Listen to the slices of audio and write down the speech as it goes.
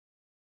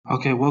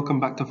Okay,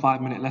 welcome back to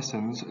 5 Minute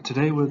Lessons.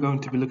 Today we're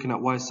going to be looking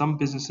at why some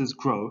businesses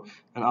grow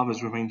and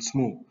others remain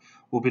small.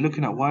 We'll be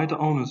looking at why the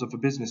owners of a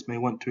business may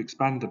want to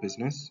expand the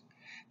business,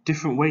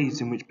 different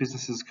ways in which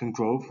businesses can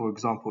grow, for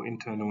example,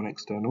 internal and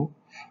external,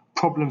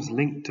 problems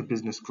linked to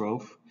business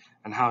growth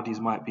and how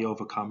these might be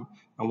overcome,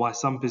 and why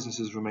some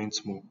businesses remain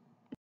small.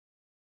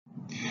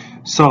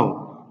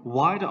 So,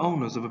 why the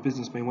owners of a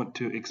business may want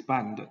to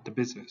expand the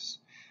business?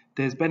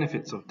 There's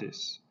benefits of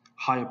this: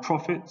 higher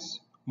profits,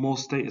 more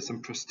status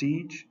and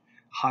prestige,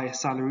 higher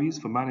salaries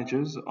for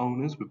managers,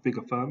 owners with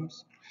bigger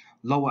firms,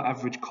 lower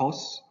average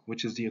costs,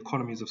 which is the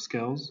economies of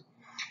scales,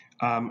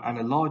 and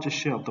a larger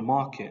share of the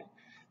market.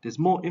 There's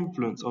more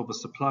influence over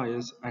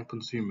suppliers and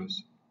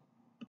consumers.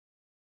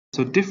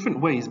 So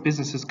different ways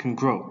businesses can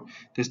grow.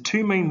 There's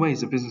two main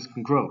ways a business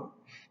can grow.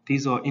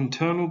 These are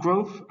internal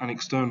growth and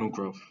external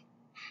growth.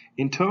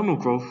 Internal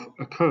growth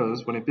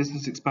occurs when a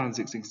business expands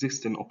its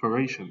existing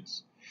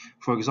operations.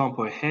 For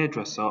example, a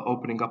hairdresser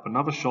opening up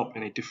another shop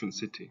in a different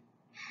city.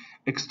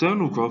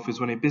 External growth is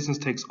when a business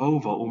takes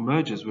over or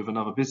merges with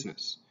another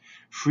business.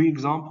 Three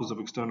examples of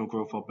external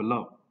growth are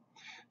below.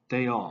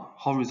 They are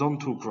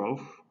horizontal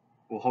growth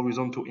or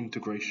horizontal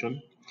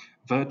integration,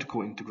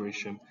 vertical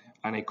integration,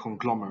 and a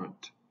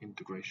conglomerate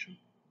integration.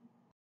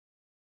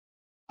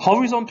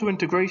 Horizontal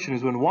integration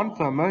is when one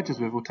firm merges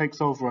with or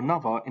takes over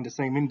another in the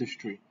same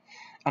industry.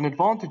 An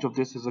advantage of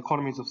this is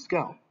economies of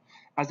scale.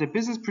 As a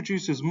business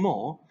produces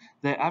more,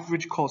 their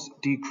average costs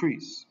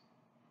decrease.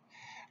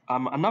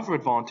 Another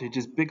advantage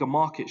is bigger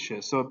market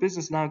share. So a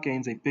business now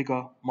gains a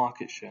bigger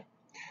market share.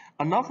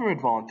 Another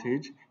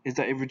advantage is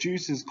that it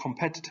reduces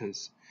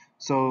competitors.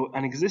 So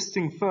an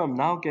existing firm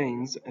now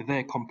gains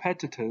their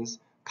competitors'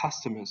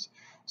 customers.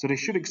 So they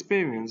should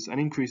experience an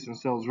increase in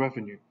sales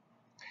revenue.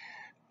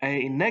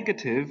 A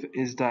negative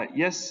is that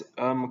yes,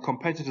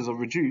 competitors are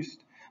reduced,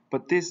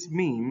 but this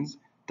means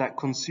that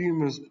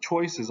consumers'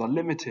 choices are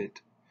limited.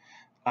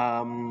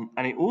 And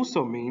it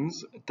also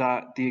means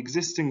that the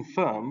existing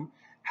firm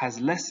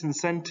has less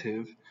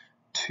incentive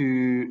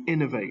to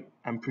innovate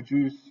and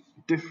produce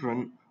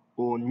different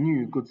or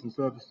new goods and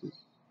services.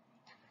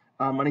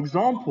 An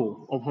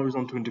example of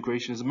horizontal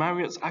integration is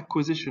Marriott's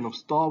acquisition of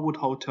Starwood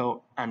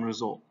Hotel and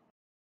Resort.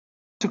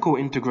 Vertical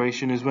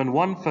integration is when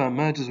one firm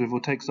merges with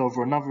or takes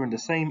over another in the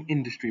same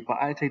industry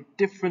but at a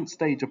different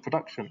stage of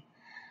production.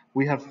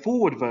 We have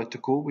forward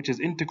vertical, which is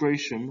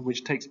integration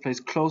which takes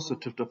place closer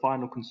to the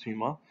final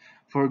consumer.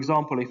 For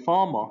example, a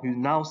farmer who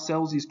now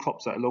sells his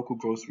crops at a local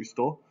grocery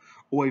store,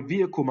 or a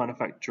vehicle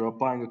manufacturer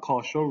buying a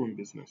car showroom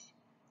business.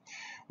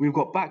 We've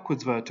got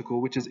backwards vertical,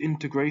 which is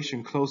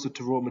integration closer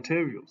to raw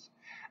materials.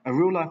 A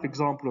real life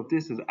example of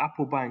this is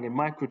Apple buying a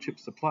microchip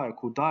supplier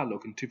called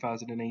Dialog in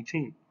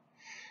 2018.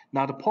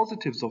 Now the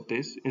positives of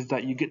this is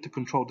that you get to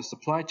control the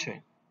supply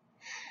chain.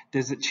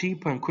 There's a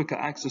cheaper and quicker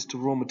access to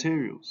raw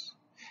materials,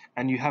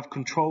 and you have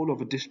control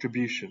over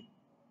distribution.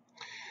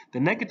 The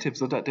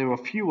negatives are that there are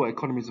fewer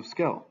economies of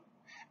scale,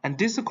 and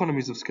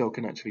diseconomies of scale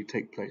can actually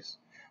take place.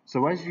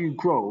 So as you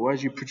grow, or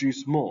as you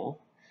produce more,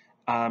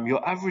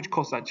 your average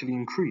costs actually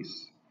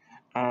increase,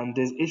 and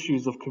there's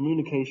issues of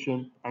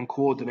communication and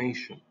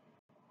coordination.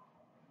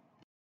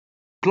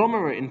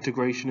 Conglomerate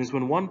integration is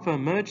when one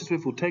firm merges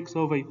with or takes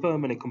over a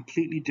firm in a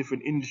completely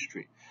different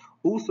industry,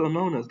 also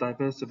known as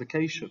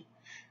diversification.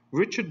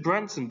 Richard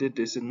Branson did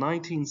this in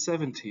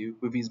 1970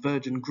 with his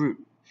Virgin Group.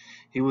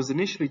 He was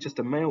initially just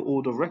a mail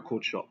order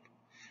record shop,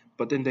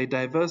 but then they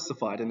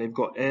diversified and they've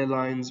got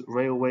airlines,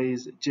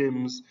 railways,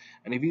 gyms,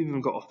 and they've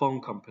even got a phone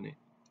company.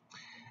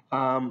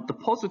 The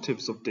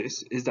positives of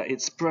this is that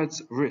it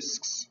spreads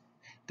risks.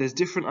 There's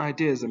different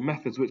ideas and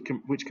methods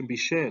which can be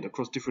shared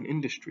across different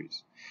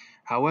industries.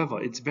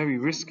 However, it's very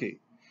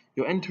risky.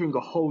 You're entering a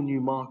whole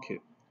new market,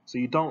 so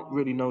you don't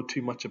really know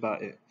too much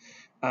about it.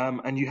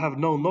 And you have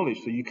no knowledge,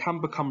 so you can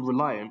become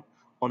reliant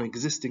on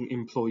existing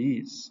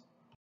employees.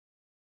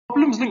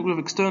 Problems linked with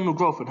external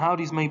growth and how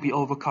these may be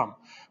overcome.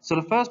 So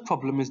the first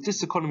problem is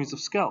diseconomies of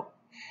scale.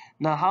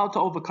 Now, how to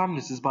overcome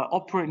this is by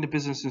operating the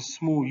business in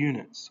small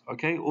units,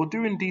 okay, or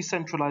doing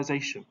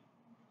decentralization.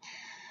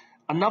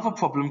 Another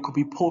problem could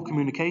be poor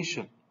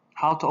communication.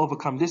 How to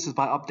overcome this is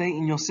by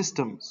updating your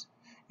systems.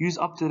 Use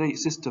up-to-date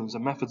systems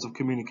and methods of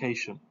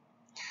communication.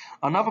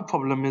 Another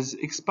problem is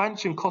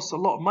expansion costs a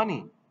lot of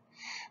money.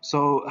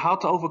 So how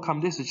to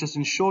overcome this is just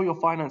ensure your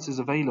finance is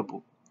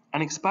available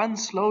and expand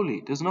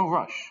slowly. There's no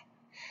rush.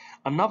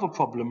 Another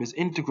problem is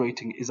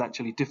integrating is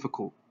actually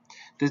difficult.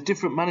 There's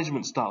different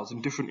management styles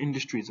in different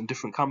industries and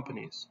different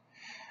companies.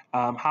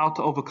 How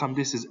to overcome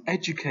this is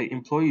educate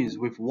employees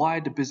with why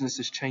the business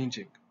is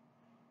changing.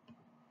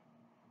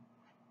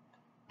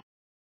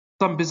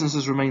 Some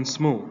businesses remain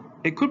small.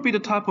 It could be the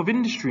type of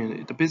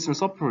industry the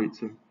business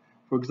operates in.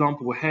 For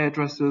example,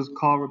 hairdressers,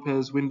 car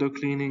repairs, window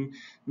cleaning.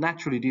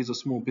 Naturally, these are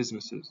small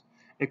businesses.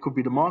 It could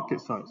be the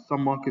market size.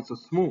 Some markets are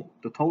small.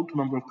 The total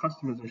number of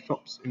customers in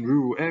shops in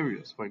rural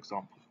areas, for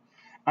example.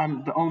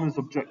 And the owner's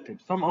objective.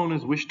 Some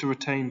owners wish to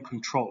retain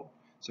control,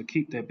 so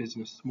keep their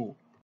business small.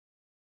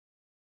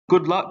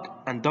 Good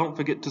luck, and don't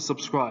forget to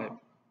subscribe.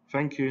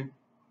 Thank you.